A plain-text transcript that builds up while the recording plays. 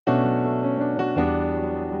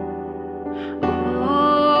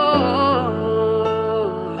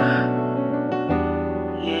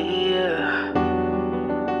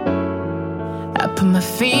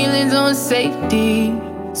safety,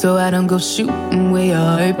 so I don't go shooting where your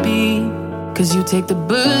heart beat. Cause you take the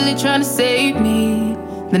bullet trying to save me,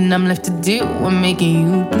 then I'm left to deal with making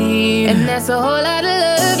you bleed. And that's a whole lot of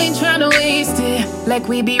love, ain't trying to waste it. Like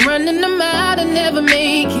we be running them out and never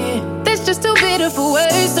make it. That's just too bitter for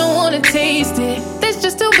words, don't wanna taste it. That's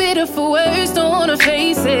just too bitter for words, don't wanna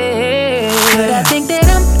face it. But I think that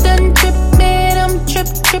I'm done tripping, I'm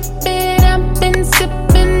tripping. I've been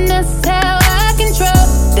sipping, that's how I control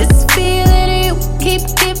this feeling you keep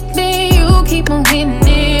giving. You keep on hitting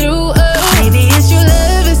it, ooh, oh. Maybe it's your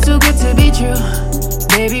love, it's too good to be true.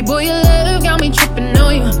 Baby boy, your love got me tripping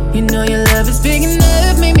on you. You know your love is big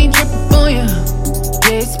enough, made me trip up on you.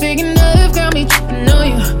 Yeah, it's big enough, got me tripping on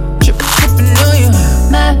you. Tripping on you.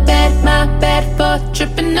 My bad for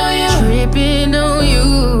tripping on you. Tripping on you.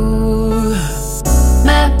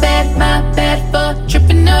 My bad for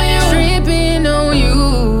tripping on you. Tripping on you.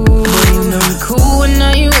 Boy, you know me cool when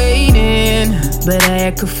now you waiting, but I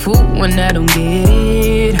act a fool when I don't get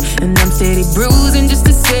it. And I'm steady bruising just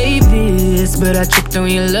to save this, but I tripped on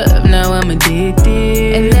your love, now I'm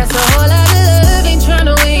addicted. And that's a whole lot of love, ain't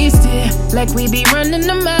tryna waste it. Like we be running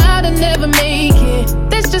them out and never make it.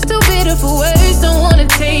 That's just too bitter for words, don't wanna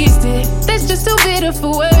taste it. That's just too bitter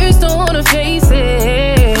for words, don't wanna face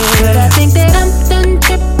it. But I think that I'm done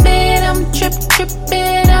tripping, I'm tripping.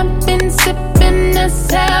 I've been sipping,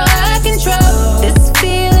 that's how I control this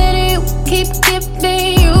feeling you keep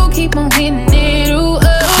giving. You keep on hitting it, ooh,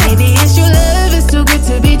 oh. Maybe it's your love, it's too good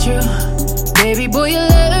to be true. Baby boy, your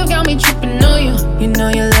love got me tripping on you. You know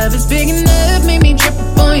your love is big enough, made me trip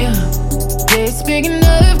up on you. Yeah, it's big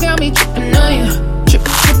enough, got me tripping on you.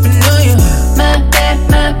 Tripping on you.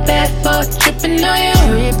 My bad for tripping on you.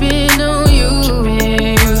 Tripping on you.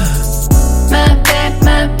 My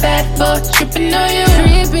bad for tripping on you.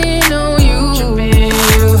 Tripping on you.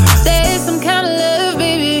 There's some kind of love,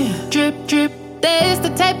 baby. Drip. There's the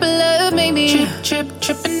type of love, maybe.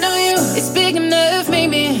 Tripping on you. It's big enough.